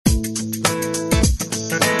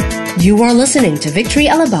You are listening to Victory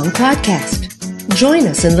Alabang Podcast. Join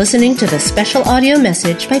us in listening to the special audio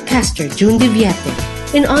message by Pastor June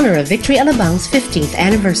Diviate in honor of Victory Alabang's 15th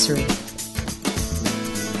anniversary.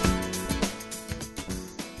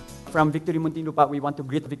 From Victory Muntinlupa, we want to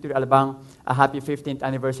greet Victory Alabang a happy 15th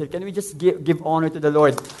anniversary. Can we just give honor to the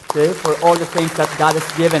Lord, okay, for all the things that God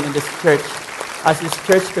has given in this church? As this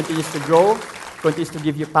church continues to grow, continues to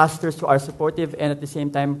give you pastors who are supportive, and at the same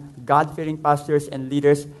time, God-fearing pastors and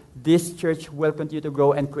leaders, this church will continue to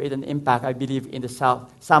grow and create an impact, I believe, in the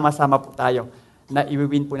South. Sama-sama po tayo na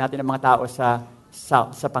iwiwin po natin ang mga tao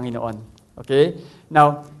sa Panginoon. Okay?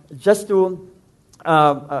 Now, just to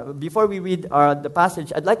before we read the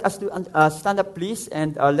passage, I'd like us to stand up, please,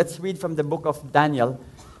 and let's read from the book of Daniel.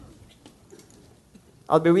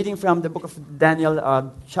 I'll be reading from the book of Daniel,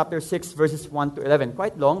 chapter 6, verses 1 to 11.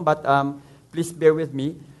 Quite long, but please bear with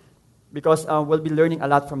me, because we'll be learning a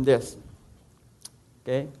lot from this.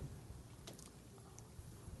 Okay?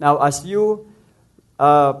 Now, as you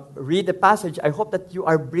read the passage, I hope that you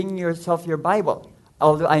are bringing yourself your Bible.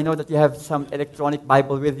 Although I know that you have some electronic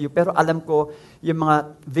Bible with you, pero alam ko, yung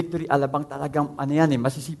mga Victory Alabang talagang,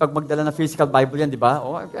 masisipag magdala ng physical Bible yan, di ba?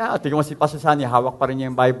 Tingnan mo si Pastor Sunny, hawak pa rin niya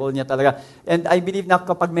yung Bible niya talaga. And I believe na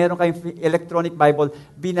kapag meron kayong electronic Bible,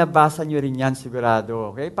 binabasa niyo rin yan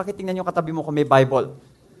sigurado. Okay? Pakitingnan niyo katabi mo kung may Bible.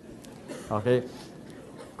 Okay?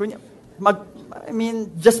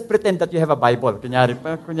 Just pretend that you have a Bible. Kunyari,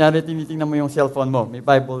 tinitingnan mo yung cellphone mo. May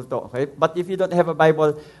Bible to, okay? But if you don't have a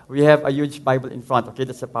Bible, we have a huge Bible in front, okay?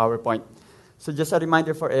 That's a PowerPoint. So just a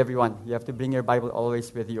reminder for everyone, you have to bring your Bible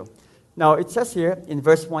always with you. Now, it says here in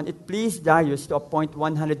verse 1, it pleased Darius to appoint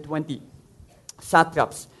 120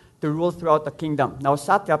 satraps to rule throughout the kingdom. Now,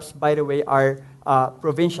 satraps, by the way, are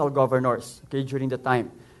provincial governors, okay, during the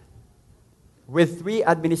time. With 3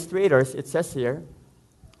 administrators, it says here,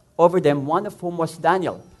 over them, one of whom was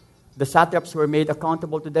Daniel. The satraps were made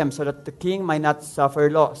accountable to them so that the king might not suffer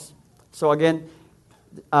loss. So again,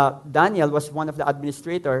 Daniel was one of the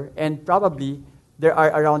administrator, and probably there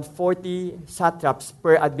are around 40 satraps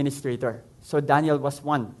per administrator. So Daniel was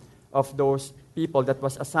one of those people that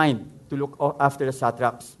was assigned to look after the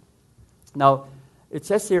satraps. Now, it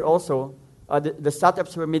says here also, the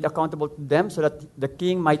satraps were made accountable to them so that the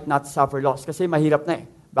king might not suffer loss. Kasi mahirap na eh.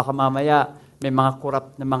 Baka mamaya may mga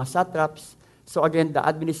corrupt na mga satraps. So again, the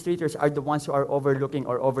administrators are the ones who are overlooking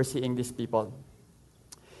or overseeing these people.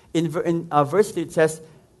 In verse 3, it says,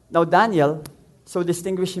 now Daniel so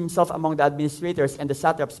distinguished himself among the administrators and the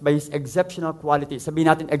satraps by his exceptional qualities. Sabihin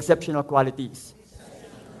natin, exceptional qualities.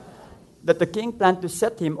 That the king planned to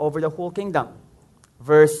set him over the whole kingdom.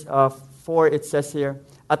 Verse 4, it says here,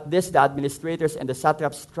 at this the administrators and the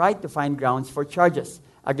satraps tried to find grounds for charges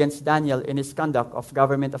against Daniel in his conduct of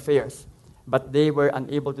government affairs, but they were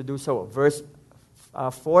unable to do so. Verse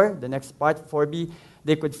 4, the next part, 4b,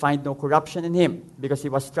 they could find no corruption in him, because he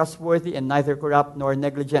was trustworthy and neither corrupt nor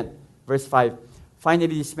negligent. Verse 5, finally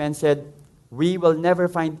these men said, we will never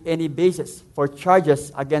find any basis for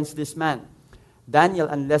charges against this man, Daniel,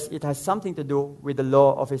 unless it has something to do with the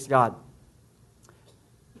law of his God.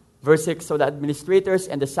 Verse 6, so the administrators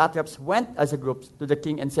and the satraps went as a group to the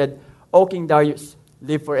king and said, O King Darius,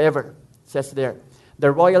 live forever, it says there. The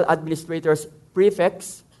royal administrators,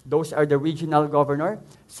 prefects, those are the regional governor,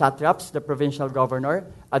 satraps, the provincial governor,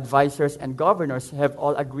 advisors, and governors have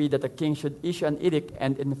all agreed that the king should issue an edict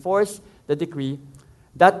and enforce the decree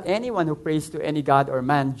that anyone who prays to any god or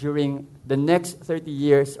man during the next 30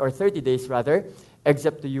 years, or 30 days rather,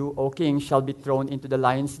 except to you, O king, shall be thrown into the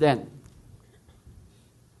lion's den.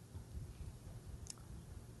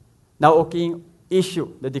 Now, O king,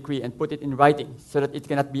 issue the decree and put it in writing so that it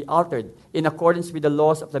cannot be altered in accordance with the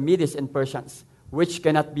laws of the Medes and Persians, which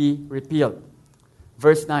cannot be repealed.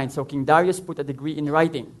 Verse 9, so King Darius put a decree in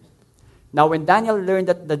writing. Now when Daniel learned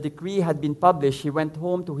that the decree had been published, he went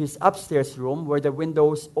home to his upstairs room where the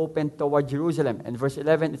windows opened toward Jerusalem. And verse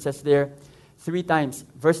 11, it says there, 3 times,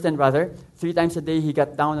 verse 10 rather, 3 times a day he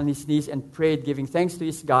got down on his knees and prayed, giving thanks to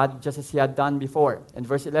his God, just as he had done before. And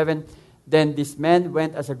verse 11, then these men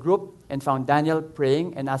went as a group and found Daniel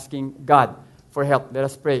praying and asking God for help. Let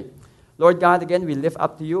us pray. Lord God, again, we lift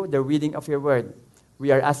up to you the reading of your word.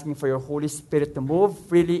 We are asking for your Holy Spirit to move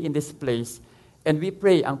freely in this place. And we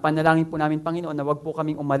pray, ang panalangin po namin, Panginoon, na wag po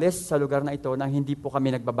kaming umalis sa lugar na ito nang hindi po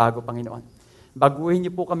kami nagbabago, Panginoon. Baguhin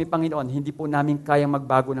niyo po kami, Panginoon. Hindi po namin kayang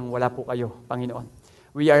magbago nang wala po kayo, Panginoon.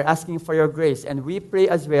 We are asking for your grace, and we pray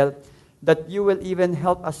as well that you will even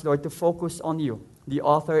help us, Lord, to focus on you, the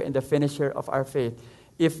author and the finisher of our faith.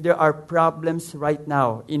 If there are problems right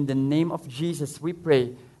now, in the name of Jesus, we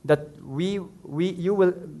pray that you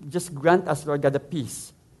will just grant us, Lord God, the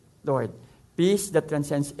peace, Lord. peace that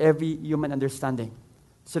transcends every human understanding.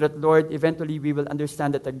 So that, Lord, eventually we will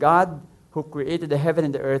understand that the God who created the heaven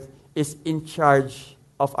and the earth is in charge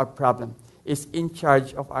of our problem, is in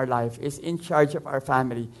charge of our life, is in charge of our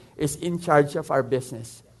family, is in charge of our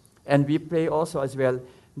business. And we pray also as well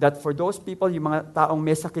that for those people, yung mga taong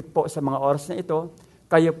may sakit po sa mga oras na ito,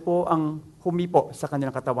 kayo po ang humipo sa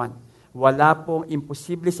kanilang katawan. Wala pong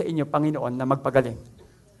imposible sa inyo, Panginoon, na magpagaling.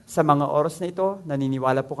 Sa mga oras na ito,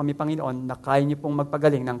 naniniwala po kami, Panginoon, na kaya niyo pong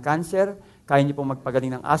magpagaling ng cancer, kaya niyo pong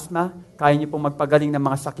magpagaling ng asthma, kaya niyo pong magpagaling ng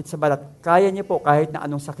mga sakit sa balat, kaya niyo po kahit na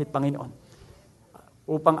anong sakit, Panginoon.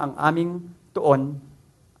 Upang ang aming tuon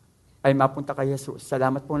ay mapunta kay Jesus.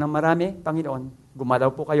 Salamat po ng marami, Panginoon.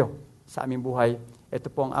 Gumalaw po kayo sa aming buhay.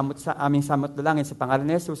 Ito po ang aming samot dalangin sa pangalan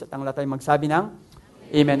ni Jesus at ang lahat ay magsabi ng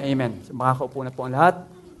Amen, Amen. So, makakaupo na po ang lahat.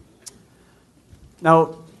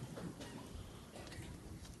 Now,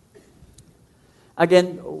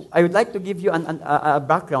 again, I would like to give you a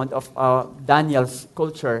background of Daniel's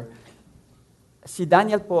culture. Si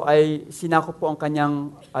Daniel po ay sinakop po ang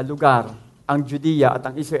kanyang lugar, ang Judea at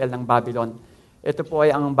ang Israel ng Babylon. Ito po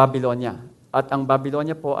ay ang Babylonia. At ang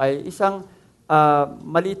Babylonia po ay isang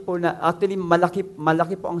maliit po na, actually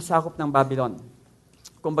malaki po ang sakop ng Babylon.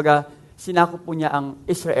 Kumbaga, sinakop po niya ang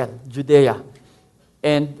Israel, Judea.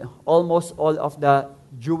 And almost all of the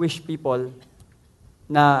Jewish people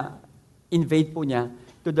na invade po niya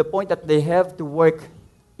to the point that they have to work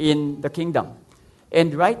in the kingdom. And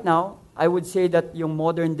right now, I would say that yung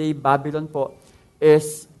modern day Babylon po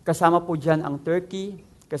is kasama po dyan ang Turkey,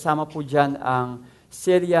 kasama po dyan ang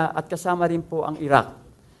Syria, at kasama rin po ang Iraq.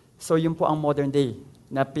 So yun po ang modern day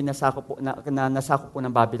na pinasakop po, na nasakop po ng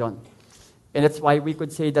Babylon. And that's why we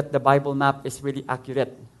could say that the Bible map is really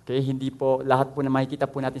accurate. Okay? Hindi po lahat po na makikita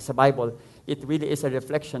po natin sa Bible, it really is a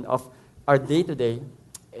reflection of our day-to-day.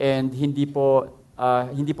 And hindi po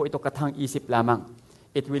ito kathang-isip lamang.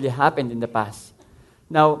 It really happened in the past.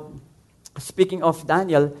 Now, speaking of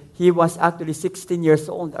Daniel, he was actually 16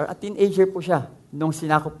 years old, or a teenager po siya, nung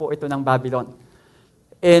sinakop po ito ng Babylon.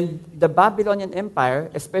 And the Babylonian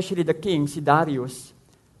Empire, especially the king, si Darius,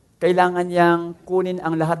 kailangan niyang kunin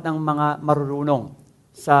ang lahat ng mga marurunong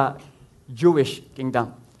sa Jewish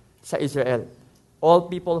kingdom, sa Israel. All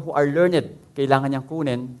people who are learned, kailangan niyang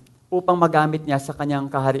kunin upang magamit niya sa kanyang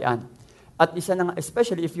kaharian. At isa na,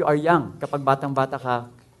 especially if you are young, kapag batang-bata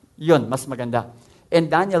ka, yun, mas maganda. And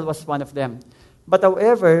Daniel was one of them. But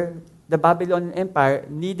however, the Babylonian Empire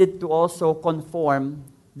needed to also conform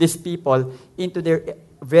these people into their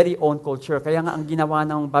very own culture. Kaya nga ang ginawa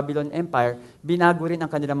ng Babylonian Empire, binago rin ang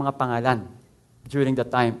kanilang mga pangalan during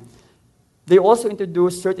that time. They also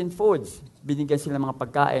introduced certain foods. Binigyan sila ng mga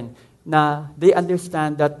pagkain na they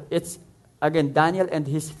understand that it's, again, Daniel and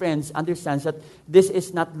his friends understands that this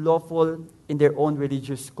is not lawful in their own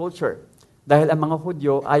religious culture. Dahil ang mga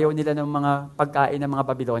Hudyo, ayaw nila ng mga pagkain ng mga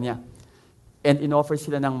Babylonia. And inoffer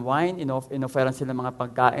sila ng wine, inofferan sila ng mga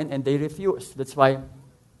pagkain, and they refused. That's why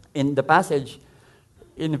in the passage,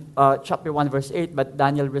 in chapter 1, verse 8, but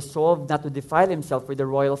Daniel resolved not to defile himself with the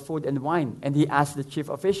royal food and wine. And he asked the chief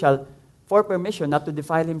official for permission not to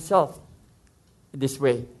defile himself this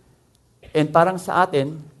way. And parang sa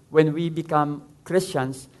atin, when we become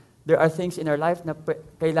Christians, there are things in our life na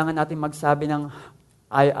kailangan natin magsabi ng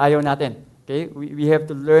ayaw natin. Okay? We have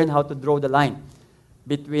to learn how to draw the line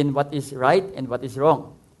between what is right and what is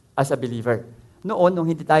wrong as a believer. Noon, nung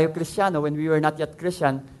hindi tayo Kristiyano, when we were not yet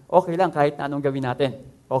Christian, okay lang kahit na anong gawin natin.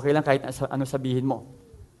 Okay lang kahit na ano sabihin mo.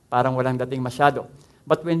 Parang walang dating masyado.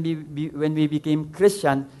 But when we became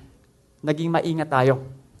Christian, naging maingat tayo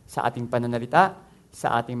sa ating pananalita,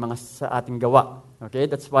 sa ating gawa. Okay?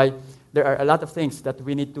 That's why there are a lot of things that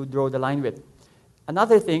we need to draw the line with.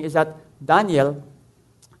 Another thing is that Daniel,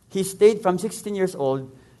 he stayed from 16 years old.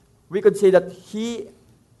 We could say that he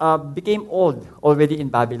became old already in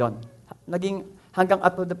Babylon. Naging hanggang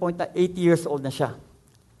up to the point na 80 years old na siya.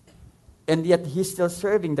 And yet, he's still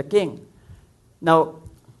serving the king. Now,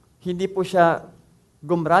 hindi po siya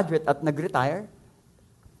gumraduate at nag-retire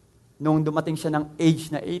nung dumating siya ng age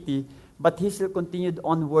na 80, but he still continued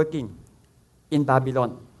on working in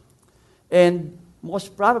Babylon. And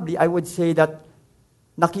most probably, I would say that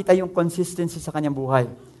nakita yung consistency sa kanyang buhay.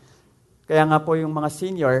 Kaya nga po yung mga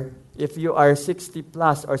senior, if you are 60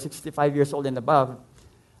 plus or 65 years old and above,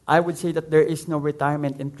 I would say that there is no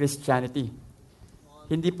retirement in Christianity.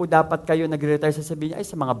 Hindi po dapat kayo nag-retire sa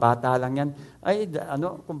sa mga bata lang yan.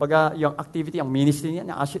 Kumbaga, yung activity, yung ministry niya,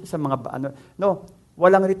 sa mga, no,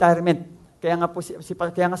 walang retirement. Kaya nga po,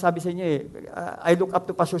 kaya nga sabi sa inyo I look up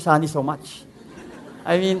to Pastor Sunny so much.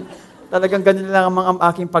 I mean, talagang ganun lang ang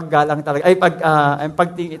aking paggalang talaga.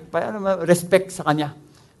 Respect sa kanya.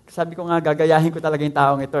 Sabi ko nga, gagayahin ko talaga yung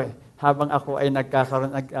taong ito eh. Habang ako ay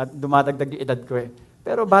dumadagdag yung edad ko eh.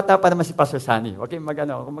 Pero bata pa naman si Pastor Sunny. Okay,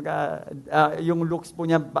 yung looks po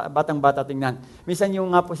niya, batang-bata tingnan. Minsan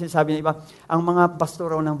yung nga po sinasabi ng iba, ang mga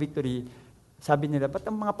pastor ng Victory, sabi nila, ba't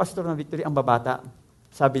ang mga pastor ng Victory ang babata?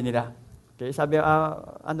 Sabi nila. Okay, sabi,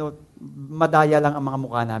 madaya lang ang mga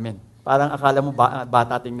mukha namin. Parang akala mo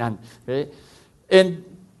bata tingnan. Okay? And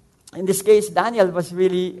in this case, Daniel was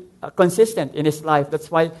really consistent in his life. That's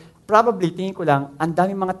why, probably, tingin ko lang, ang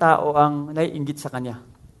daming mga tao ang naiinggit sa kanya.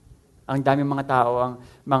 Ang daming mga tao ang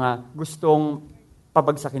mga gustong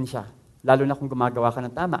pabagsakin siya. Lalo na kung gumagawa ka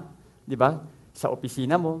ng tama. Di ba? Sa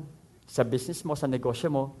opisina mo, sa business mo, sa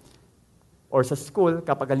negosyo mo, or sa school,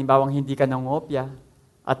 kapag halimbawang hindi ka nangopya,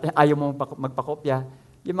 at ayaw mo magpakopya,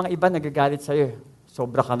 yung mga iba nagagalit sa'yo.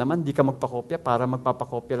 Sobra ka naman, di ka magpakopya para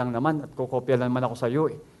magpapakopya lang naman at kukopya lang naman ako sa'yo.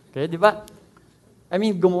 Okay, di ba? I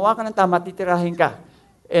mean, gumawa ka ng tama, titirahin ka.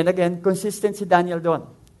 And again, consistent si Daniel doon.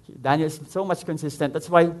 Daniel is so much consistent.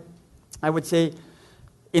 That's why I would say,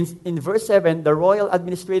 in verse 7, the royal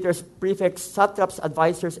administrators, prefects, satraps,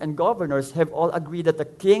 advisors, and governors have all agreed that the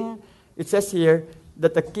king, it says here,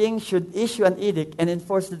 that the king should issue an edict and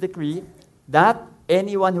enforce the decree that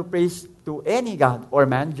anyone who prays to any god or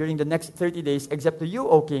man during the next 30 days, except to you,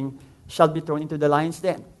 O king, shall be thrown into the lion's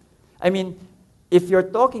den. I mean, if you're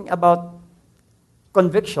talking about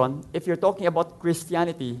conviction, if you're talking about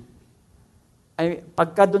Christianity,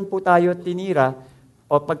 pagka doon po tayo tinira,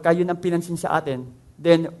 o pagka yun ang pinansin sa atin,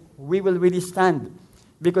 then we will really stand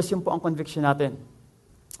because yun po ang conviction natin.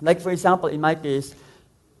 Like for example, in my case,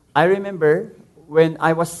 I remember when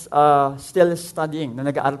I was still studying, na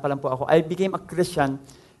nag-aaral pa lang po ako, I became a Christian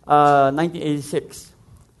 1986.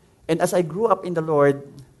 And as I grew up in the Lord,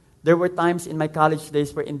 there were times in my college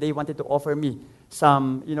days wherein they wanted to offer me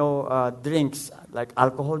some, drinks, like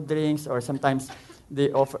alcohol drinks, or sometimes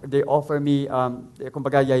they offer me,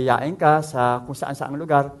 kumbaga yayain ka sa kung saan-saang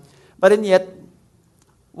lugar. But then yet,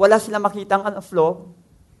 wala silang makitang flow.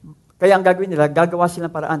 Kaya ang gagawin nila, gagawa silang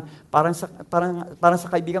paraan. Parang sa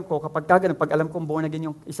kaibigan ko, kapag kagano'n, pag alam kong born again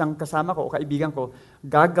yung isang kasama ko o kaibigan ko,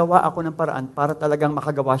 gagawa ako ng paraan para talagang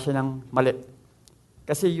makagawa siya ng mali.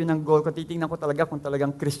 Kasi yun ang goal ko. Titingnan ko talaga kung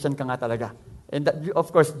talagang Christian ka nga talaga. And that, of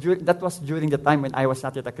course, that was during the time when I was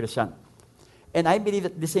not yet a Christian. And I believe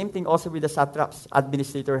that the same thing also with the satraps,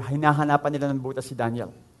 administrator, hinahanapan nila ng butas si Daniel.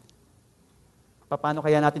 Paano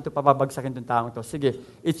kaya natin ito papabagsakin itong taong ito? Sige,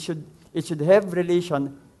 it should have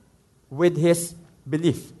relation with his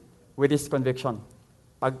belief, with his conviction.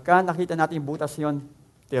 Pagka nakita natin yung butas yun,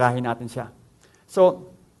 tirahin natin siya.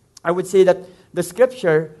 So, I would say that the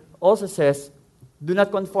scripture also says, do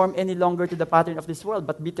not conform any longer to the pattern of this world,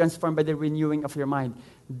 but be transformed by the renewing of your mind.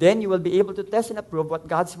 Then you will be able to test and approve what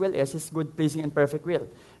God's will is, His good, pleasing, and perfect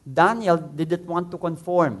will. Daniel didn't want to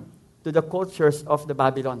conform to the cultures of the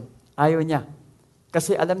Babylon. Ayaw niya.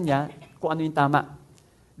 Kasi alam niya kung ano yung tama.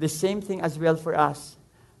 The same thing as well for us.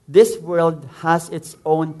 This world has its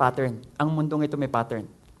own pattern. Ang mundong ito may pattern.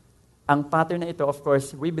 Ang pattern na ito, of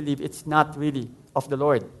course, we believe it's not really of the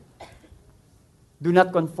Lord. Do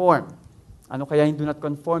not conform. Ano kaya yung do not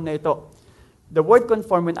conform na ito? The word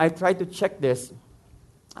conform, when I try to check this,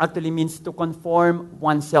 actually means to conform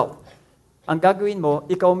oneself. Ang gagawin mo,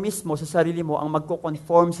 ikaw mismo sa sarili mo ang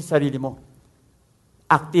magko-conform sa sarili mo.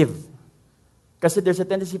 Active. Kasi there's a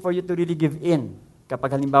tendency for you to really give in.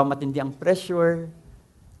 Kapag halimbawa matindi ang pressure,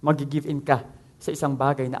 mag-give in ka sa isang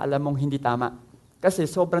bagay na alam mong hindi tama. Kasi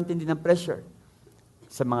sobrang tindi ng pressure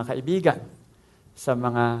sa mga kaibigan, sa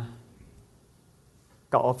mga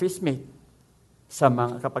ka-office mate, sa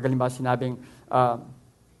mga kapag halimbawa sinabing,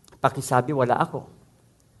 pakisabi, wala ako.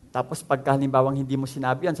 Tapos pagka halimbawang hindi mo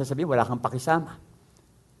sinabi yan, sasabihin, wala kang pakisama.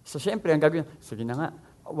 So syempre, ang gagawin, sige na nga,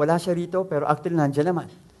 wala siya rito, pero actually nandiyan naman.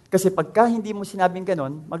 Kasi pagka hindi mo sinabing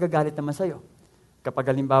ganon, magagalit naman sa'yo. Kapag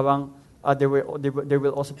halimbawang, there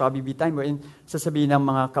will also probably be time wherein sasabihin ng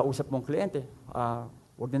mga kausap mong kliyente,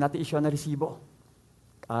 huwag na natin issue na resibo.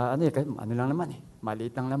 Ano lang naman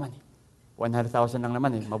maliit lang naman 100,000 lang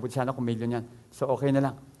naman mabuti sana kung million yan. So okay na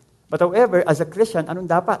lang. But however, as a Christian, anong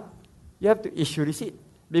dapat? You have to issue receipt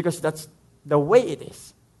because that's the way it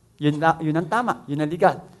is. Yun ang tama, yun ang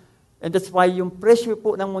legal. And that's why yung pressure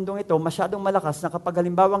po ng mundong ito masyadong malakas na kapag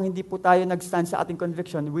halimbawang hindi po tayo nag-stand sa ating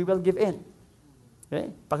conviction, we will give in. Okay?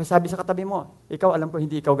 Pakisabi sa katabi mo, ikaw alam ko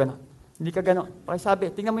hindi ikaw ganon. Hindi ka ganon. Pakisabi,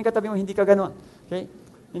 tingnan mo yung katabi mo, hindi ka ganon. Okay?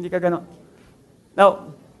 Hindi ka ganon. Now,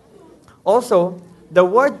 also, the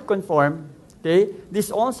word conform, okay, this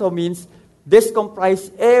also means this comprise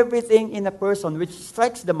everything in a person which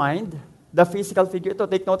strikes the mind, the physical figure. Ito,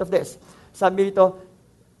 take note of this. Sabi dito,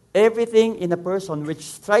 Everything in a person which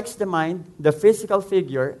strikes the mind, the physical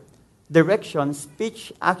figure, direction,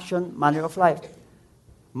 speech, action, manner of life.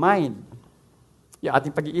 Mind, yung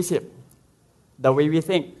ating pag-iisip, the way we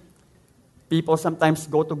think. People sometimes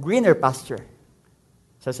go to greener pasture.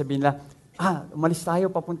 Sasabihin nila, umalis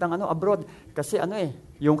tayo papuntang abroad kasi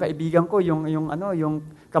yung kaibigan ko, yung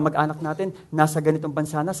kamag-anak natin nasa ganitong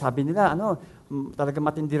bansa na, sabi nila talaga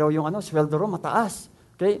matindi raw yung sweldo raw mataas.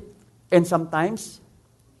 Okay? And sometimes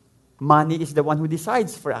money is the one who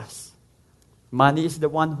decides for us. Money is the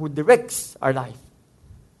one who directs our life.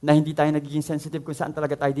 Na hindi tayo nagiging sensitive kung saan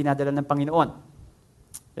talaga tayo dinadala ng Panginoon.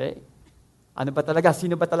 Okay? Ano ba talaga?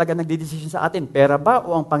 Sino ba talaga nagdidesisyon sa atin? Pera ba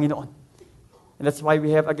o ang Panginoon? And that's why we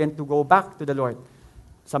have again to go back to the Lord.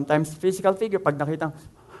 Sometimes physical figure, pag nakita,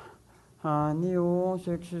 honey,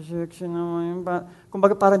 sexy naman yun.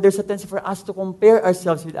 Kumbaga parang there's a tendency for us to compare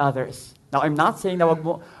ourselves with others. Now, I'm not saying na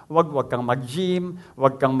wag kang mag-gym,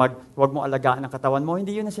 wag mo alagaan ang katawan mo.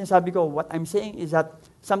 Hindi yun ang sinasabi ko. What I'm saying is that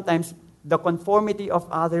sometimes the conformity of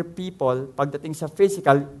other people, pagdating sa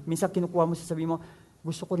physical, minsan kinukuha mo, sasabihin mo,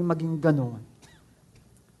 gusto ko rin maging gano'n.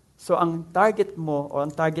 So, ang target mo, o ang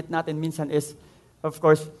target natin minsan is, of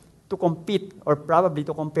course, to compete or probably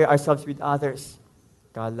to compare ourselves with others.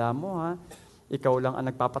 Kala mo, ikaw lang ang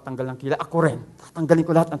nagpapatanggal ng kilay. Ako rin. Tatanggalin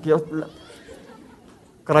ko lahat ng kilay.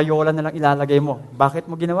 Crayola na lang ilalagay mo. Bakit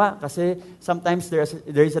mo ginawa? Kasi sometimes there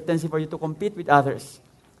is a tendency for you to compete with others.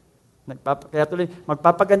 Kaya tuloy,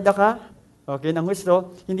 magpapaganda ka, okay, ng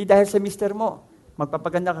gusto, hindi dahil sa mister mo.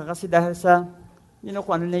 Magpapaganda ka kasi dahil sa,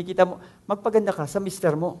 kung ano nakikita mo. Magpaganda ka sa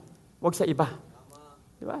mister mo, huwag sa iba.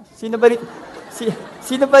 Diba? Sino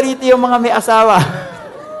ba rito yung mga may asawa?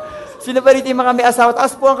 Sino ba rito yung mga may asawa?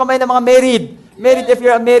 Taas po ang kamay ng mga married. Married if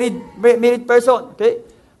you're a married person. Okay?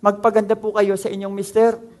 Magpaganda po kayo sa inyong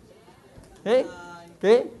mister. Okay?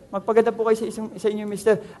 Okay? Magpaganda po kayo sa inyong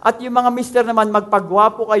mister. At yung mga mister naman,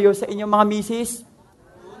 magpagwapo kayo sa inyong mga misis.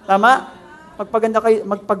 Tama?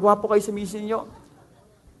 Magpagwapo kayo sa misis niyo.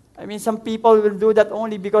 I mean, some people will do that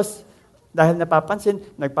only because dahil napapansin,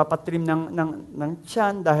 nagpapatrim ng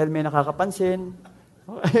tiyan dahil may nakakapansin.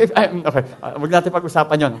 Okay, wag natin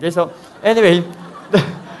pag-usapan yon. Okay, so anyway,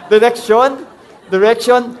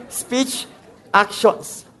 direction, speech,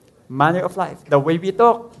 actions, manner of life, the way we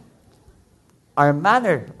talk, our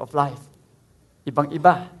manner of life,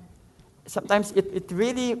 ibang-iba. Sometimes it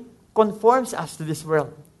really conforms us to this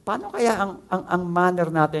world. Paano kaya ang manner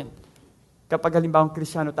natin? Kapag halimbawang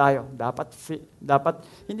Kristiyano tayo, dapat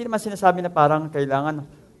hindi naman sinasabi na parang kailangan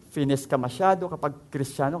finesse ka masyado kapag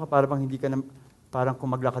Kristiyano ka, parang hindi ka na, parang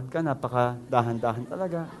kung maglakad ka, napaka-dahan-dahan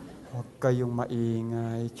talaga. Huwag kayong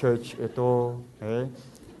maingay, church ito. Okay?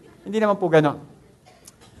 Hindi naman po gano'n.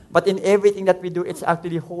 But in everything that we do, it's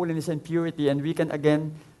actually holiness and purity, and we can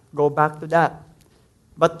again go back to that.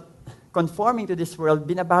 But conforming to this world,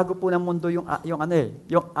 binabago po ng mundo yung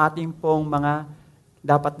ating pong mga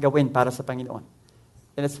dapat gawin para sa Panginoon.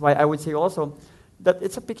 And that's why I would say also that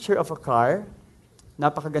it's a picture of a car.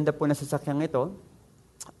 Napakaganda po na sasakyang ito,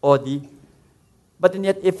 Audi. But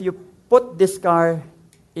yet, if you put this car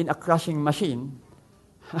in a crushing machine,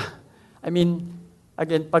 I mean,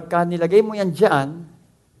 again, pagka nilagay mo yan dyan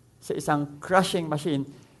sa isang crushing machine,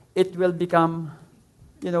 it will become,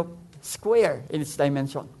 square in its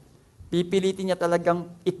dimension. Pipilitin niya talagang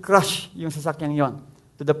i-crush yung sasakyang yon,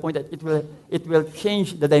 to the point that it will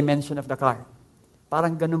change the dimension of the car.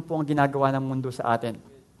 Parang ganun po ang ginagawa ng mundo sa atin.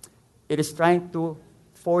 It is trying to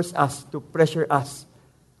force us, to pressure us,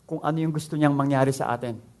 kung ano yung gusto niyang mangyari sa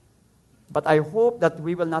atin. But I hope that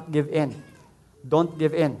we will not give in. Don't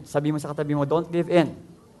give in. Sabi mo sa katabi mo, don't give in.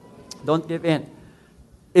 Don't give in.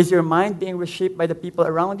 Is your mind being reshaped by the people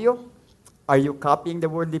around you? Are you copying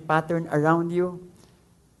the worldly pattern around you?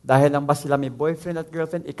 Dahil lang ba sila may boyfriend at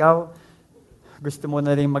girlfriend, ikaw, gusto mo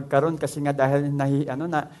na rin magkaroon kasi nga dahil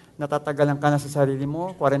natatagalan ka na sa sarili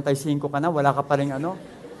mo, 45 ka na, wala ka pa rin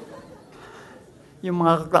Yung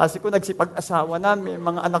mga kaklase ko, nagsipag-asawa na, may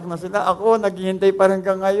mga anak na sila. Ako, naghihintay pa rin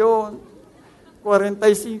hanggang ngayon.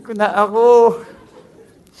 45 na ako.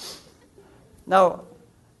 Now,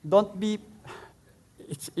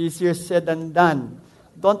 it's easier said than done.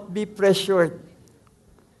 Don't be pressured.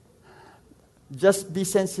 Just be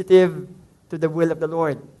sensitive to the will of the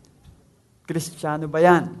Lord. Kristiyano ba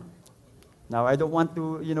yan? Now, I don't want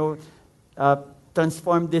to,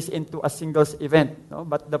 transform this into a singles event. No?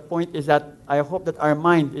 But the point is that I hope that our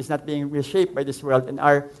mind is not being reshaped by this world, and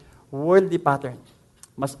our worldly pattern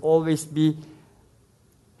must always be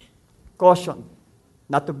cautioned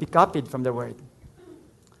not to be copied from the Word.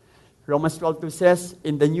 Romans 12:2 says,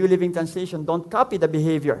 in the New Living Translation, don't copy the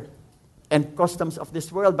behavior and customs of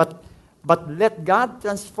this world, but But let God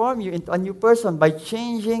transform you into a new person by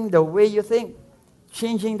changing the way you think.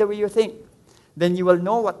 Changing the way you think. Then you will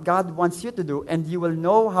know what God wants you to do, and you will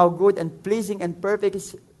know how good and pleasing and perfect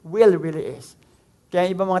His will really is.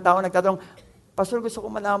 Kaya ibang mga tao nagtatanong, Pastor, gusto ko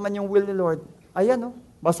malaman yung will ni Lord. Ayan,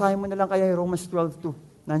 basahin mo na lang kaya Romans 12:2.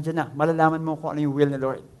 Nandiyan na, malalaman mo kung ano yung will ni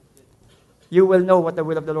Lord. You will know what the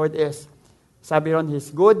will of the Lord is. Sabi ron, His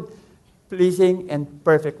good, pleasing, and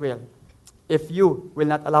perfect will. If you will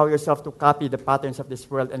not allow yourself to copy the patterns of this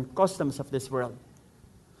world and customs of this world.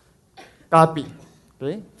 Copy.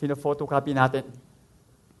 Okay? Sino photocopy natin?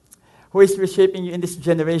 Who is reshaping you in this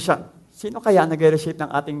generation? Sino kaya nag-reshape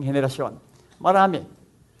ng ating henerasyon? Marami.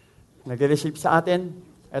 Nag-reshape sa atin,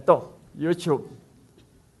 eto, YouTube,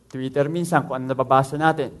 Twitter minsan, kung ano nababasa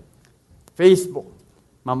natin, Facebook.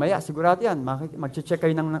 Mamaya, sigurado yan, mag-check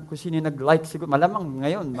kayo kung sino nag-like. Siguro, malamang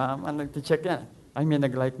ngayon, nag-check yan. Ay, may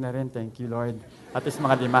nag-like na rin, thank you Lord. At least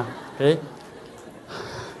mga 5. Okay?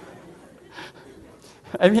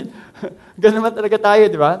 I mean, ganun naman talaga tayo,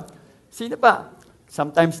 di ba? Sino pa?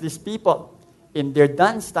 Sometimes these people, in their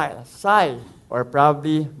dance style, Psy, or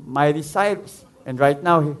probably Miley Cyrus. And right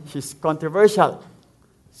now, she's controversial.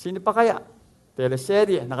 Sino pa kaya?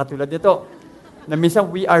 Teleserye, nakatulad nito. Na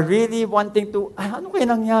minsan, we are really wanting to, ano kaya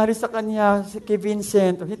nangyari sa kanya, kay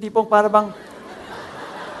Vincent? Hindi pong para bang,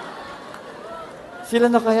 sila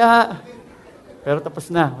na kaya? Pero tapos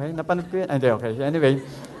na. Okay? Napanood ko yun. Hindi, okay. Anyway,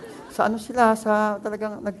 sa ano sila? Sa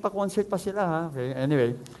talagang nagpa-concert pa sila. Ha? Okay,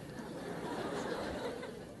 anyway.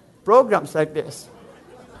 Programs like this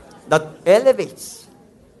that elevates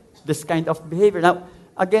this kind of behavior. Now,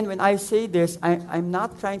 again, when I say this, I'm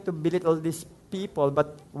not trying to belittle these people,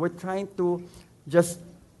 but we're trying to just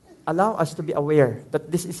allow us to be aware that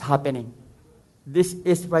this is happening. This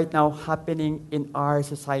is right now happening in our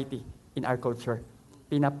society, in our culture.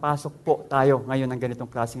 Pinapasok po tayo ngayon ng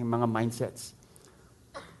ganitong klaseng mga mindsets.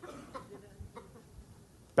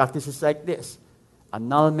 Practices like this,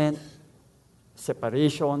 annulment,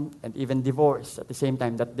 separation, and even divorce at the same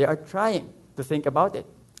time, that they are trying to think about it,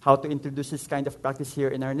 how to introduce this kind of practice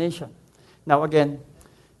here in our nation. Now again,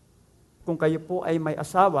 kung kayo po ay may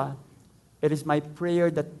asawa, it is my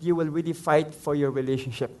prayer that you will really fight for your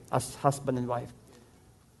relationship as husband and wife.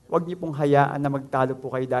 Huwag niyo pong hayaan na magtalo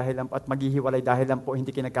po kayo dahil lang, at maghihiwalay dahil lang po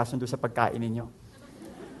hindi kayo nagkasundo sa pagkain ninyo.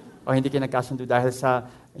 O hindi kayo nagkasundo dahil sa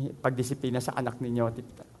pagdisiplina sa anak ninyo.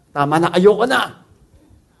 Tama na, ayoko na!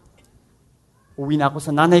 Uwi na ako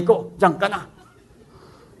sa nanay ko, diyan ka na!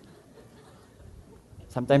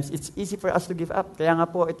 Sometimes it's easy for us to give up. Kaya nga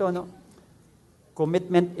po ito,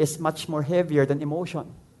 commitment is much more heavier than emotion.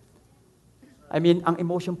 I mean, ang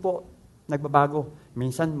emotion po, nagbabago.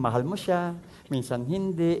 Minsan, mahal mo siya. Minsan,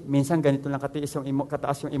 hindi. Minsan, ganito lang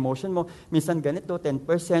kataas yung emotion mo. Minsan, ganito, 10%.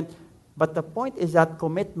 But the point is that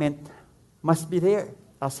commitment must be there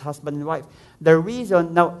as husband and wife. The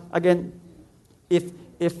reason, now, again, if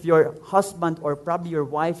your husband or probably your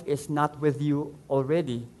wife is not with you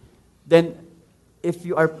already, then if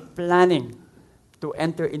you are planning to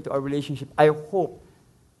enter into a relationship, I hope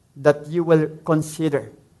that you will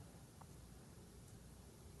consider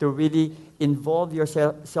to really involve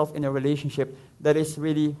yourself in a relationship that is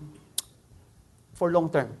really for long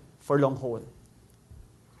term, for long haul.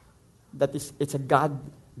 It's a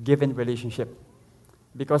God-given relationship.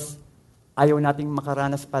 Because ayaw nating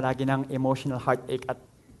makaranas palagi ng emotional heartache at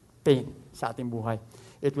pain sa ating buhay.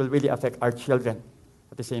 It will really affect our children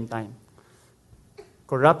at the same time.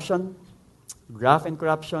 Corruption, graft and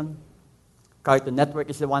corruption. Cartoon Network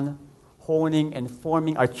is the one honing and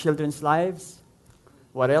forming our children's lives.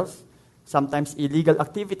 What else? Sometimes illegal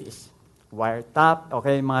activities. Wiretap,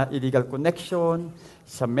 okay, mga illegal connection,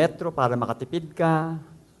 sa metro para makatipid ka.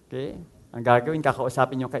 Okay? Ang gagawin,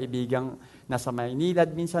 kakausapin yung kaibigang nasa Maynila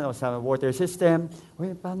minsan o sa water system.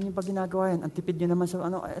 Uy, paano yung pag ginagawa yan? Ang tipid nyo naman sa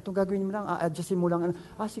itong gagawin mo lang, adjustin mo lang.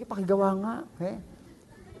 Sige, pakigawa nga. Okay?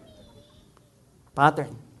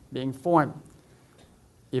 Pattern being formed.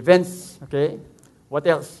 Events, okay? What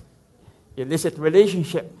else? Illicit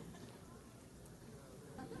relationship.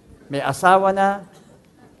 May asawa na,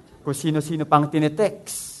 kung sino-sino pang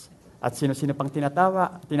tinetext, at sino-sino pang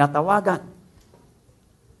tinatawagan.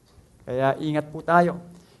 Kaya ingat po tayo.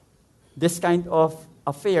 This kind of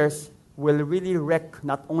affairs will really wreck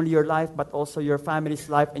not only your life, but also your family's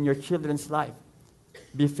life and your children's life.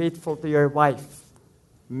 Be faithful to your wife.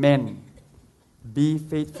 Men, be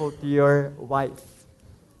faithful to your wife.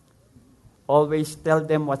 Always tell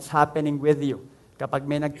them what's happening with you. Kapag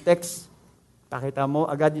may nag-text, pakita mo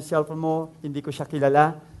agad yung cellphone mo, hindi ko siya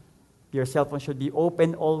kilala. Your cellphone should be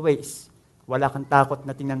open always. Wala kang takot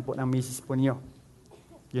na tingnan po ng misis po niyo.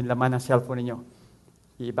 Yung laman ng cellphone niyo.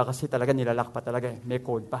 Yung iba kasi talaga nilalak pa talaga eh. May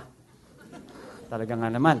code pa. Talaga nga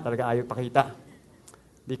naman, talaga ayaw pakita.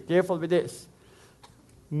 Be careful with this.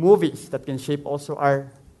 Movies that can shape also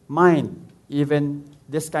our mind, even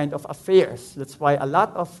this kind of affairs. That's why a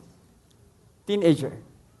lot of teenagers,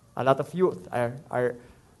 a lot of youth are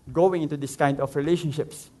going into this kind of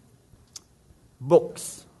relationships.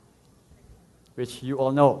 Books, which you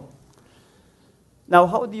all know. Now,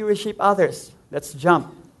 how do you reshape others? Let's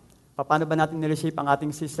jump. Paano ba natin nireshape ang ating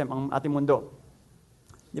system, ang ating mundo?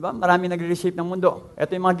 Di ba? Marami nagre-reshape ng mundo. Ito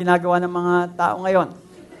yung mga ginagawa ng mga tao ngayon.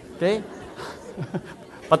 Okay?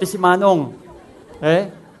 Pati si Manong. Okay?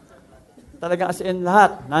 Talagang as in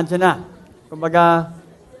lahat, nandiyan na. Kumbaga,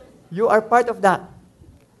 you are part of that.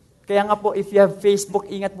 Kaya nga po, if you have Facebook,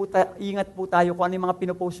 ingat po tayo kung ano yung mga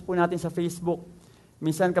pinopost po natin sa Facebook.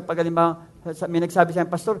 Minsan kapag halimbawa, may nagsabi sa akin,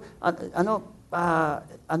 Pastor,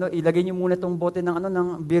 ilagay niyo muna tong bote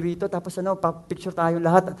ng birito, tapos pa-picture tayo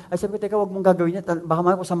lahat. Ay sabi ko, teka, wag mong gagawin yan. Baka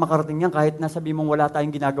mamaya kung saan makarating yan, kahit nasabi mong wala tayong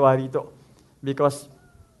ginagawa rito. Because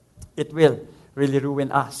it will really ruin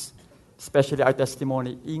us. Especially our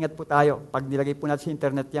testimony. Ingat po tayo. Pag nilagay po natin sa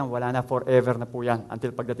internet yan, wala na, forever na po yan until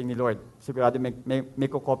pagdating ni Lord. Sigurado may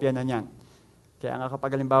kukopya na yan. Kaya nga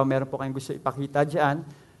kapag halimbawa meron po kayong gusto ipakita dyan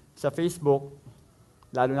sa Facebook,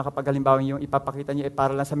 lalo na kapag halimbawa yung ipapakita niyo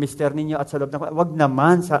para lang sa mister ninyo at sa loob ng... Wag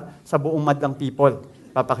naman sa buong madlang people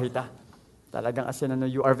papakita. Talagang as in,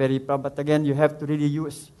 you are very proud. But again, you have to really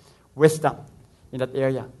use wisdom in that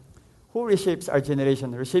area. Who reshapes our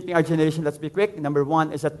generation? Reshaping our generation, let's be quick. Number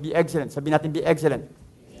 1 is that be excellent. Sabihin natin, be excellent.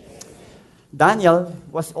 Daniel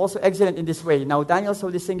was also excellent in this way. Now, Daniel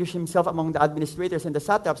so distinguished himself among the administrators and the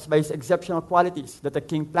satraps by his exceptional qualities that the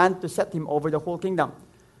king planned to set him over the whole kingdom.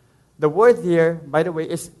 The word here, by the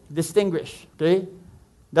way, is distinguish. Okay?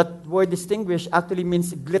 That word distinguish actually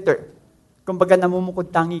means glitter. Kumbaga,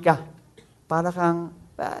 namumukod tangi ka. Para kang,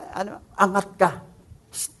 angat ka.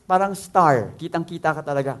 Parang star. Kitang-kita ka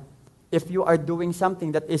talaga. If you are doing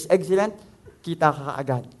something that is excellent, kita ka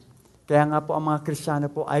kaagad. Kaya nga po ang mga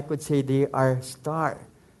Kristiyano po, I could say they are star.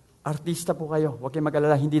 Artista po kayo. Huwag kayong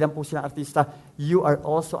mag-alala, hindi lang po sila artista. You are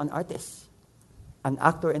also an artist. An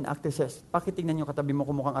actor and actresses. Pakitingnan yung katabi mo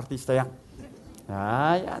kung mukhang artista yan.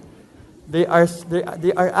 Ayan. They are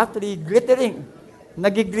actually glittering.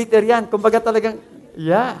 Nagiglitter yan. Kumbaga talagang,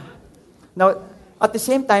 yeah. Now, at the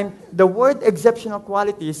same time, the word exceptional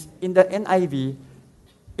qualities in the NIV,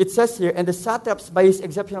 it says here, and the satraps by his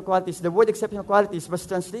exceptional qualities, the word exceptional qualities was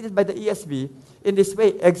translated by the ESV in this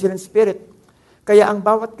way, excellent spirit. Kaya ang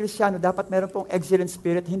bawat Kristiyano dapat meron pong excellent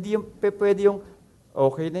spirit, hindi yung pwede yung,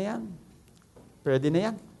 okay na yan. Pwede na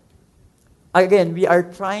yan. Again, we are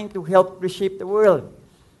trying to help reshape the world.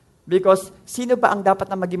 Because sino ba ang dapat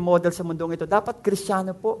na maging model sa mundong ito? Dapat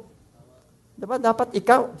Kristiyano po. Diba? Dapat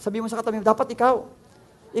ikaw. Sabi mo sa katabi mo, dapat ikaw.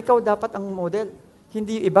 Ikaw dapat ang model.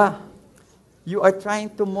 Hindi iba. You are trying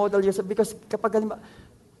to model yourself because kapag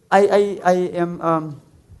I am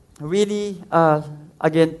really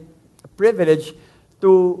again privileged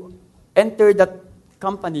to enter that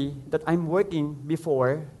company that I'm working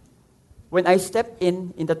before. When I step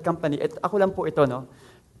in that company, ako lang po ito, no?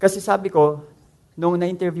 Kasi sabi ko, nung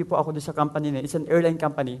na-interview po ako doon sa company na, it's an airline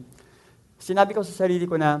company, sinabi ko sa sarili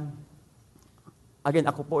ko na, again,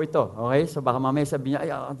 ako po ito, okay? So baka mamaya sabi niya,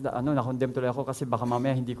 na-condemn tuloy ako kasi baka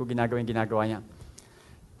mamaya hindi ko ginagawa niya.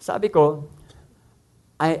 Sabi ko,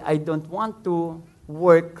 I don't want to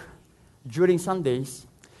work during Sundays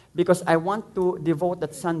because I want to devote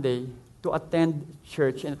that Sunday to attend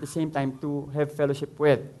church and at the same time to have fellowship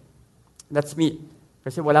with. That's me.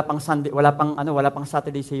 Kasi wala pang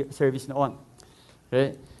Saturday service noon.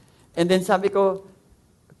 Okay? And then sabi ko,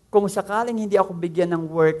 kung sakaling hindi ako bigyan ng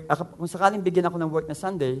work, kung sakaling bigyan ako ng work na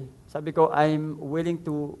Sunday, sabi ko, I'm willing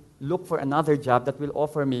to look for another job that will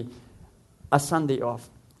offer me a Sunday off.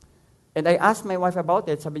 And I asked my wife about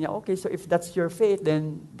it. Sabi niya, okay, so if that's your faith,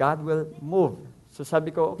 then God will move. So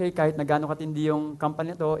sabi ko, okay, kahit na gaano katindi yung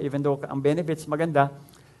company to, even though ang benefits maganda,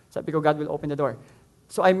 sabi ko, God will open the door.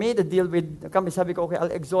 So I made a deal with the company. Sabi ko, okay,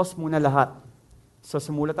 I'll exhaust muna lahat. So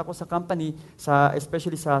sumulat ako sa company,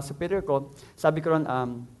 especially sa superior ko. Sabi ko ron,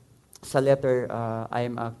 sa letter,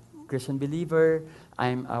 I'm a Christian believer,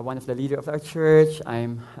 I'm one of the leader of our church,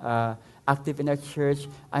 I'm active in our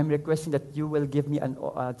church. I'm requesting that you will give me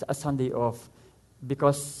a Sunday off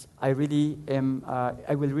because I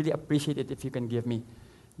will really appreciate it if you can give me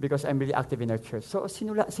because I'm really active in our church. So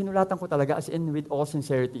sinulatan ko talaga as in with all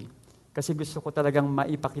sincerity. Kasi gusto ko talagang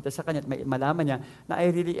maipakita sa kanya at malaman niya na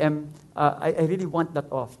I really want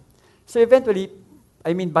that off. So eventually,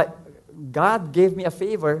 God gave me a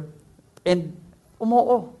favor and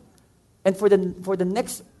umuo. And for the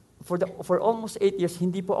next for almost 8 years,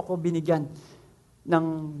 hindi po ako binigyan ng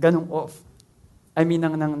ganong off. I mean,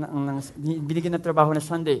 binigyan ng trabaho na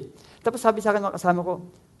Sunday. Tapos sabi sa akin mga kasama ko,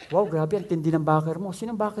 wow, grabe, ang tindi ng backer mo.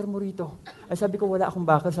 Sinong backer mo rito? Ay sabi ko, wala akong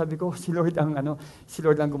backer. Sabi ko, si Lord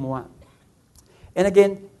ang gumawa. And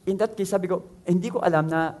again, in that case, sabi ko, hindi ko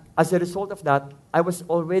alam na as a result of that, I was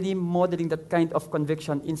already modeling that kind of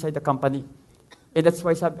conviction inside the company. And that's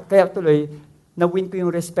why, kaya tuloy, na-win ko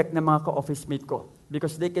yung respect ng mga ka-office mate ko.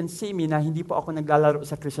 Because they can see me na hindi po ako naglalaro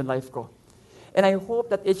sa Christian life ko. And I hope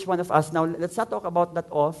that each one of us, now let's not talk about that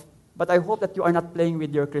off, but I hope that you are not playing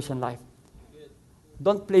with your Christian life.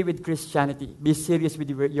 Don't play with Christianity. Be serious with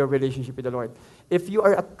your relationship with the Lord. If you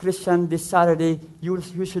are a Christian this Saturday, you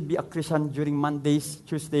should be a Christian during Mondays,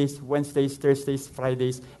 Tuesdays, Wednesdays, Thursdays,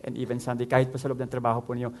 Fridays, and even Sunday. Kahit pa sa loob ng trabaho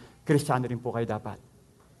po niyo, Kristiyano rin po kayo dapat.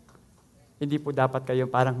 Hindi po dapat kayo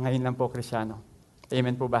parang ngayon lang po Kristiyano.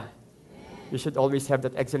 Amen po ba? You should always have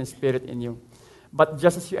that excellent spirit in you. But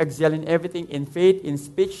just as you excel in everything, in faith, in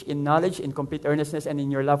speech, in knowledge, in complete earnestness, and in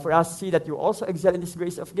your love for us, see that you also excel in this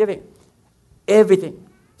grace of giving. Everything.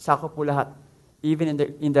 Sakop po lahat. Even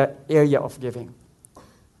in the area of giving.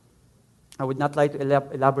 I would not like to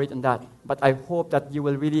elaborate on that, but I hope that you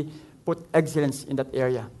will really put excellence in that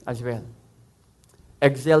area as well.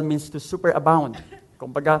 Excel means to superabound.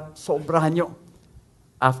 Kumbaga, sobrahan nyo.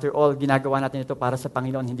 After all, ginagawa natin ito para sa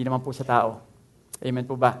Panginoon, hindi naman po sa tao. Amen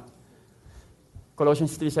po ba?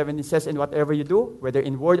 Colossians 3:17 says, and whatever you do, whether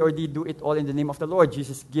in word or deed, do it all in the name of the Lord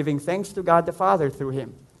Jesus, giving thanks to God the Father through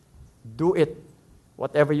Him. Do it,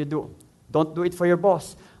 whatever you do. Don't do it for your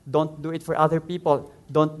boss. Don't do it for other people.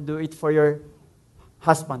 Don't do it for your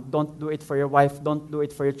husband. Don't do it for your wife. Don't do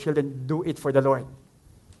it for your children. Do it for the Lord.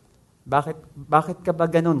 Bakit ka ba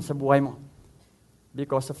ganun sa buhay mo?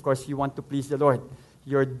 Because, of course, you want to please the Lord.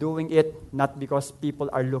 You're doing it not because people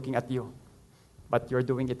are looking at you, but you're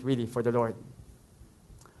doing it really for the Lord.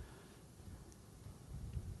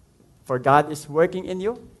 For God is working in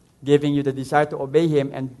you, giving you the desire to obey Him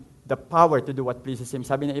and the power to do what pleases Him.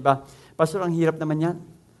 Sabi ng iba, Pastor, ang hirap naman yan.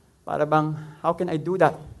 Para bang, how can I do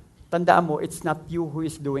that? Tandaan mo, it's not you who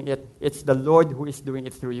is doing it. It's the Lord who is doing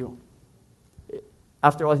it through you.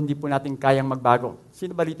 After all, hindi po natin kayang magbago.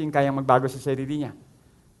 Sino ba rito yung kayang magbago sa sarili niya?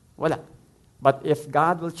 Wala. But if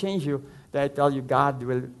God will change you, then I tell you,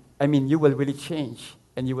 you will really change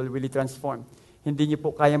and you will really transform. Hindi niyo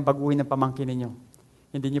po kayang baguhin ng pamangkin ninyo.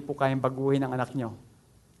 Hindi niyo po kayang baguhin ang anak niyo.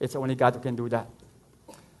 It's only God who can do that.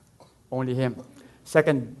 Only Him.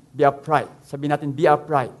 Second, be upright. Sabihin natin, be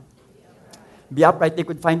upright. Be upright, they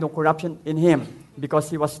could find no corruption in Him because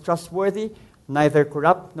He was trustworthy, neither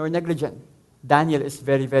corrupt nor negligent. Daniel is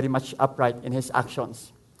very, very much upright in his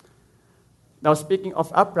actions. Now, speaking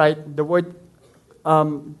of upright, the word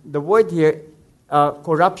here,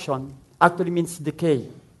 corruption, actually means decay.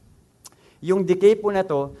 Yung decay po na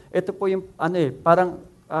to, ito po yung, parang,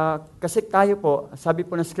 kasi tayo po, sabi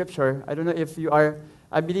po ng scripture, I don't know if you are,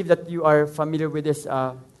 I believe that you are familiar with this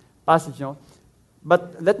passage, no?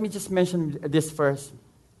 But let me just mention this first.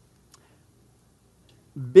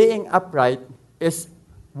 Being upright is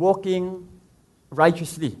walking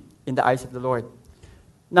righteously in the eyes of the Lord.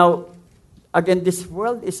 Now, again, this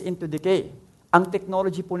world is into decay. Ang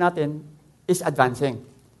technology po natin is advancing.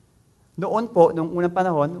 Noon po, nung unang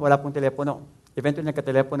panahon, wala pong telepono. Eventually,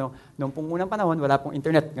 nagka-telepono. Noong pong unang panahon, wala pong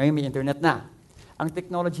internet. Ngayon, may internet na. Ang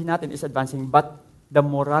technology natin is advancing, but the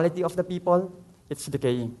morality of the people, it's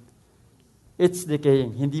decaying. It's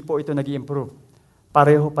decaying. Hindi po ito nag-i-improve.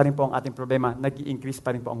 Pareho pa rin po ang ating problema. Nag-i-increase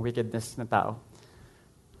pa rin po ang wickedness ng tao.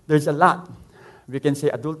 There's a lot. We can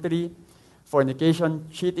say adultery,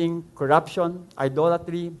 fornication, cheating, corruption,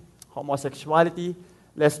 idolatry, homosexuality,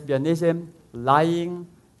 lesbianism, lying,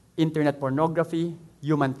 internet pornography,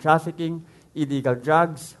 human trafficking, illegal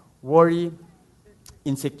drugs, worry,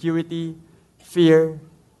 insecurity, fear,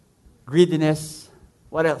 greediness,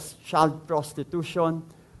 what else? Child prostitution,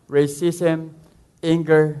 racism,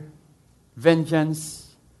 anger,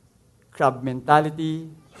 vengeance, crab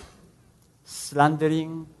mentality,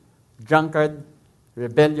 slandering, drunkard,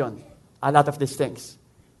 rebellion, a lot of these things.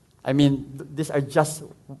 I mean, these are just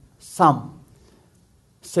some.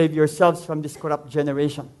 Save yourselves from this corrupt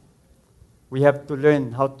generation. We have to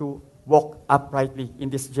learn how to walk uprightly in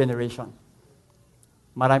this generation.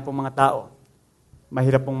 Marami pong mga tao,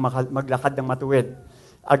 mahirap pong maglakad ng matuwid.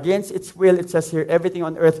 Against its will, it says here, everything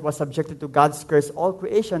on earth was subjected to God's curse. All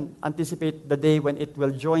creation anticipate the day when it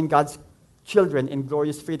will join God's children in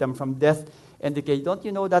glorious freedom from death and decay. Don't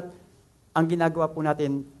you know that ang ginagawa po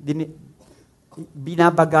natin,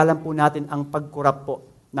 binabagalan po natin ang pagkurap po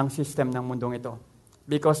ng system ng mundong ito.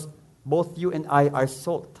 Because both you and I are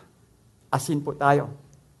salt. Asin po tayo.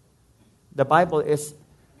 The Bible is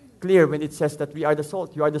clear when it says that we are the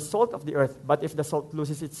salt. You are the salt of the earth. But if the salt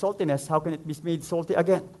loses its saltiness, how can it be made salty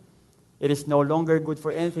again? It is no longer good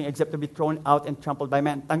for anything except to be thrown out and trampled by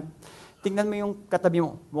men. Tingnan mo yung katabi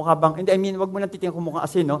mo. Mukha bang, hindi, I mean, wag mo nang titingnan kung mukha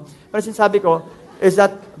asin, no? Pero sinasabi ko is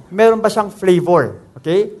that meron ba siyang flavor?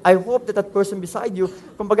 Okay? I hope that person beside you,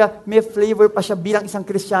 kumbaga, may flavor pa siya bilang isang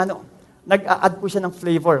Kristiyano. Nag-a-add po siya ng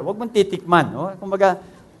flavor. Wag mong titikman, no? Kumbaga,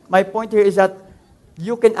 my point here is that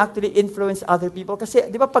you can actually influence other people. Kasi,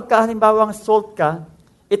 di ba, pagka halimbawang salt ka,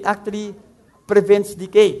 it actually prevents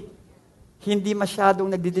decay. Hindi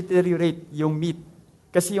masyadong nagde-deteriorate yung meat.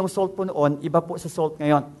 Kasi yung salt po noon, iba po sa salt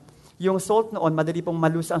ngayon. Yung salt noon, madali pong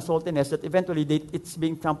malus ang saltiness that eventually it's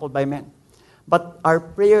being trampled by men. But our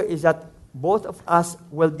prayer is that both of us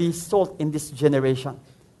will be salt in this generation.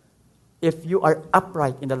 If you are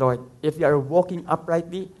upright in the Lord, if you are walking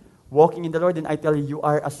uprightly, walking in the Lord, then I tell you, you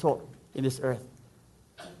are a salt in this earth.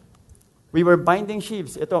 We were binding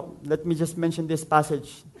sheaves. Ito, let me just mention this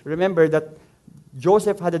passage. Remember that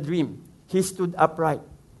Joseph had a dream. He stood upright,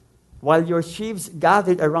 while your sheaves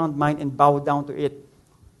gathered around mine and bowed down to it.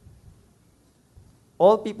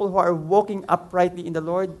 All people who are walking uprightly in the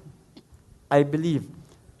Lord, I believe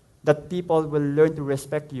that people will learn to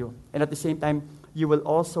respect you. And at the same time, you will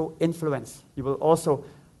also influence. You will also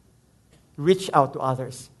reach out to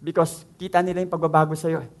others. Because kita nila yung pagbabago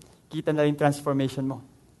sa'yo. Kita nila yung transformation mo.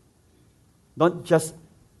 Don't just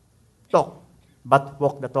talk, but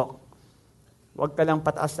walk the talk. Huwag ka lang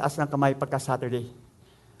pataas-taas ng kamay pagka Saturday.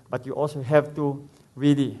 But you also have to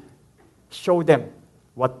really show them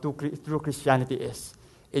what true Christianity is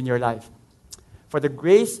in your life. For the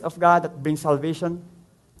grace of God that brings salvation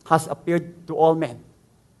has appeared to all men.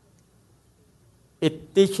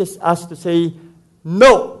 It teaches us to say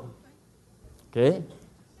no, okay,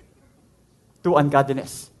 to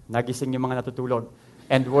ungodliness. Nagising yung mga natutulog.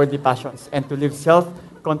 And worldly passions. And to live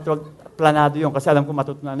self-controlled. Planado yun. Kasi alam ko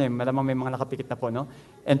matutunan na yun. Malamang may mga nakapikit na po, no?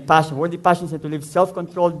 And passion, worldly passions, and to live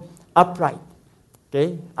self-controlled, upright.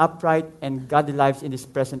 Okay? Upright and godly lives in this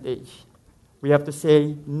present age. We have to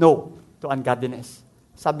say no to ungodliness.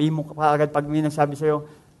 Sabi mo kaagad pag may nagsabi sa'yo,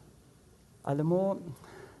 alam mo,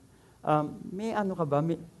 may ano ka ba?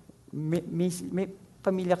 May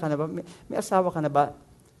pamilya ka na ba? May asawa ka na ba?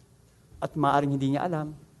 At maaaring hindi niya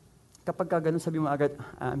alam. Kapag ka ganun, sabi mo agad,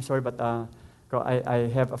 I'm sorry, but I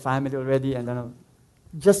have a family already, and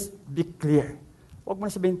just be clear. Huwag mo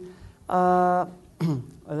na sabihin,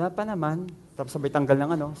 wala pa naman. Tapos sabay tanggal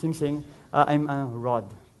ng sing-sing, I'm Rod.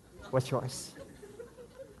 What's yours?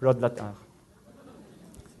 Rod Lat.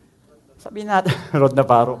 Sabihin natin, Rod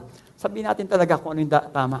Navarro. Sabihin natin talaga kung ano yung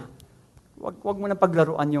tama. Huwag mo na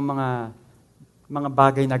paglaruan yung mga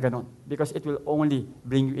bagay na ganon. Because it will only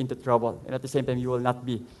bring you into trouble. And at the same time, you will not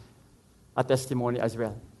be a testimony as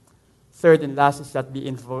well. Third and last is that be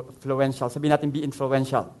influential. Sabihin natin, be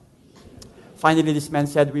influential. Finally, this man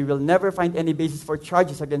said, we will never find any basis for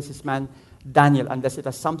charges against this man, Daniel, unless it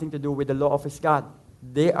has something to do with the law of his God.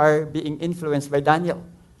 They are being influenced by Daniel.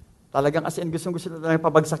 Talagang as in, gustong-gusto na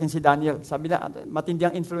pabagsakin si Daniel. Sabi na, matindi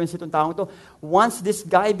ang influence itong taong to. Once this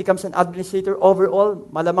guy becomes an administrator overall,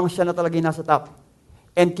 malamang siya na talaga yung nasa top.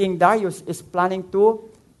 And King Darius is planning to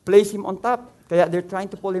place him on top. Kaya they're trying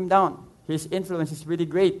to pull him down. His influence is really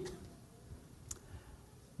great.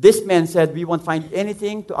 This man said, we won't find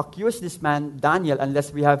anything to accuse this man, Daniel, unless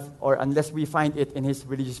we find it in his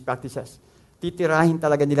religious practices. Titirahin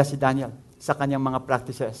talaga nila si Daniel sa kanyang mga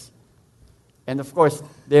practices. And of course,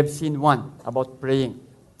 they have seen one about praying.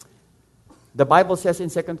 The Bible says in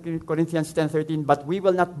 2 Corinthians 10:13, but we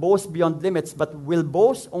will not boast beyond limits, but will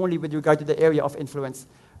boast only with regard to the area of influence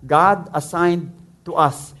God assigned to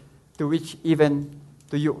us, to reach even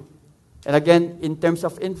to you. And again, in terms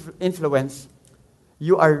of influence,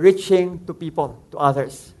 you are reaching to people, to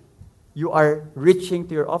others. You are reaching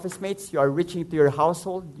to your office mates, you are reaching to your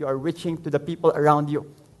household, you are reaching to the people around you.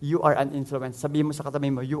 You are an influence. Sabihin mo sa katabi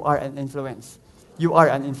mo, you are an influence. You are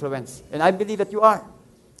an influence. And I believe that you are.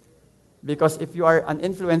 Because if you are an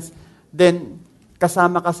influence, then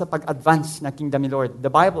kasama ka sa pag-advance na kingdom ni Lord. The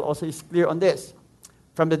Bible also is clear on this.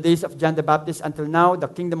 From the days of John the Baptist until now, the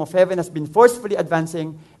kingdom of heaven has been forcefully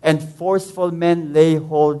advancing and forceful men lay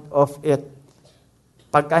hold of it.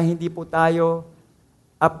 Pagka hindi po tayo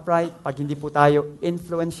upright, pag hindi po tayo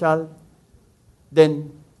influential,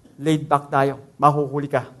 then laid back tayo.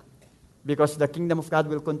 Mahuhuli ka. Because the kingdom of God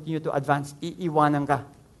will continue to advance. Iiwanan ka.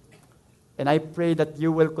 And I pray that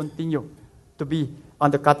you will continue to be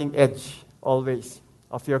on the cutting edge always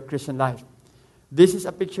of your Christian life. This is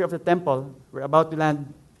a picture of the temple. We're about to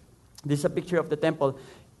land. This is a picture of the temple.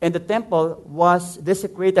 And the temple was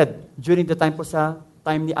desecrated during the time po sa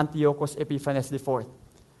time ni Antiochus Epiphanes IV.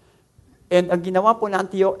 And ang ginawa po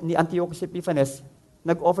ni Antiochus Epiphanes,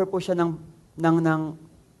 nag-offer po siya ng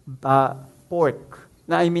pork,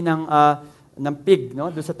 ng pig,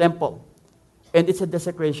 no, doon sa temple. And it's a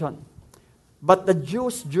desecration. But the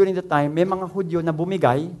Jews during the time, may mga Hudyo na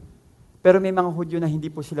bumigay, pero may mga Hudyo na hindi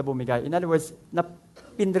po sila bumigay. In other words,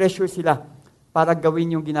 pinressure sila para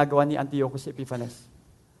gawin yung ginagawa ni Antiochus Epiphanes.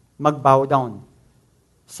 Mag-bow down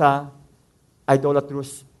sa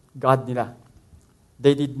idolatrous God nila.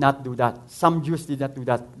 They did not do that. Some Jews did not do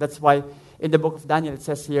that. That's why in the book of Daniel it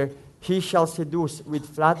says here, he shall seduce with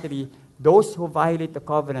flattery those who violate the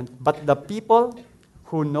covenant, but the people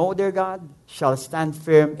who know their God shall stand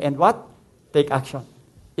firm and what? Take action.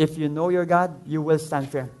 If you know your God, you will stand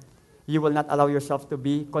firm. You will not allow yourself to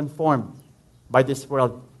be conformed by this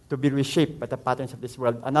world, to be reshaped by the patterns of this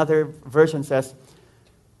world. Another version says,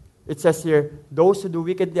 it says here, those who do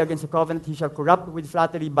wickedly against the covenant, he shall corrupt with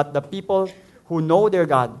flattery, but the people who know their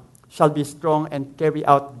God shall be strong and carry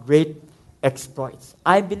out great exploits.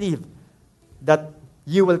 I believe that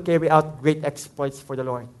you will carry out great exploits for the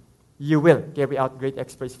Lord. You will carry out great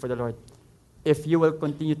exploits for the Lord. If you will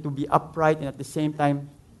continue to be upright and at the same time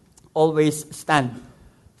always stand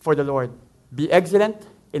for the Lord. Be excellent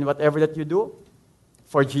in whatever that you do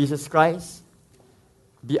for Jesus Christ.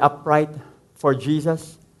 Be upright for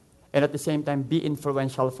Jesus. And at the same time, be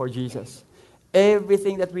influential for Jesus.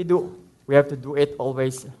 Everything that we do, we have to do it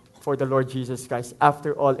always for the Lord Jesus Christ.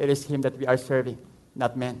 After all, it is Him that we are serving,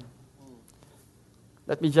 not men.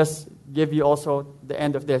 Let me just give you also the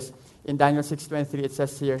end of this. In Daniel 6:23, it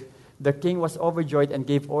says here, the king was overjoyed and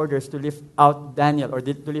gave orders to lift out Daniel, or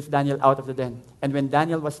to lift Daniel out of the den. And when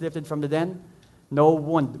Daniel was lifted from the den, no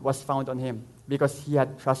wound was found on him, because he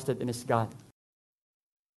had trusted in his God.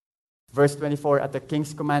 Verse 24, at the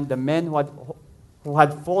king's command, the men who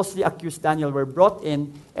had falsely accused Daniel were brought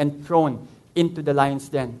in and thrown into the lion's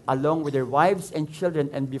den, along with their wives and children.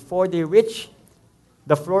 And before they reached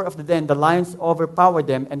the floor of the den, the lions overpowered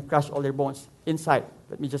them and crushed all their bones. Insight.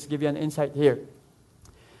 Let me just give you an insight here.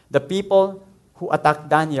 The people who attack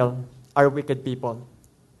Daniel are wicked people.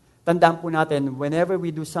 Tandaan po natin, whenever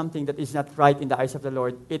we do something that is not right in the eyes of the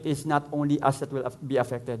Lord, it is not only us that will be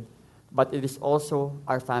affected, but it is also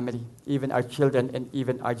our family, even our children, and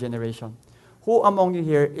even our generation. Who among you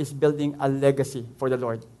here is building a legacy for the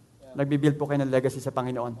Lord? Nagbibuild po kayo ng legacy sa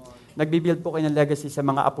Panginoon. Nagbibuild po kayo ng legacy sa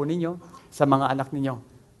mga apo ninyo, sa mga anak ninyo.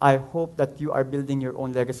 I hope that you are building your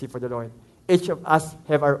own legacy for the Lord. Each of us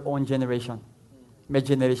have our own generation. May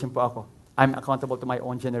generation po ako. I'm accountable to my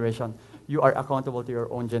own generation. You are accountable to your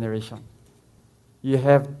own generation. You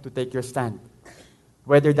have to take your stand.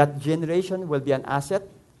 Whether that generation will be an asset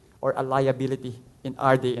or a liability in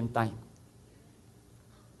our day and time.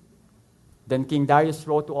 Then King Darius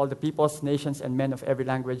wrote to all the peoples, nations, and men of every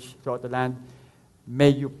language throughout the land, may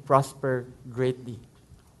you prosper greatly.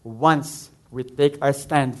 Once we take our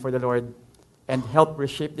stand for the Lord and help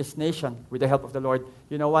reshape this nation with the help of the Lord,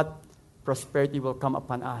 you know what? Prosperity will come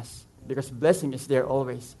upon us because blessing is there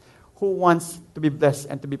always. Who wants to be blessed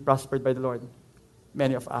and to be prospered by the Lord?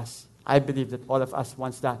 Many of us. I believe that all of us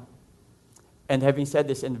wants that. And having said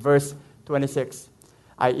this, in verse 26,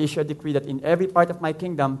 I issue a decree that in every part of my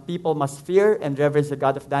kingdom, people must fear and reverence the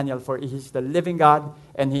God of Daniel, for He is the living God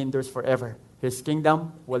and He endures forever. His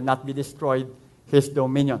kingdom will not be destroyed. His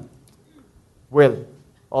dominion will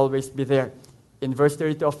always be there. In verse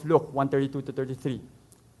 32 of Luke 1:32-33,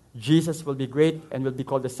 Jesus will be great and will be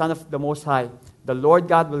called the Son of the Most High. The Lord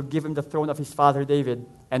God will give Him the throne of His father David,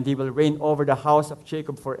 and He will reign over the house of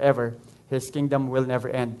Jacob forever. His kingdom will never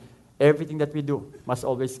end. Everything that we do must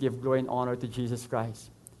always give glory and honor to Jesus Christ.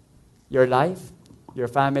 Your life, your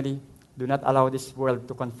family, do not allow this world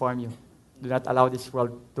to conform you. Do not allow this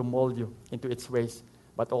world to mold you into its ways.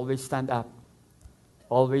 But always stand up.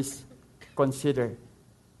 Always consider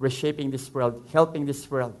reshaping this world, helping this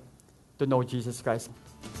world to know Jesus Christ.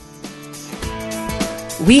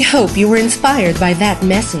 We hope you were inspired by that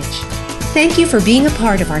message. Thank you for being a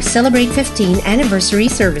part of our Celebrate 15 anniversary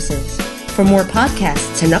services. For more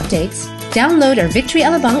podcasts and updates, download our Victory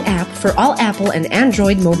Alabang app for all Apple and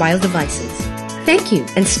Android mobile devices. Thank you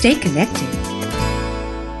and stay connected.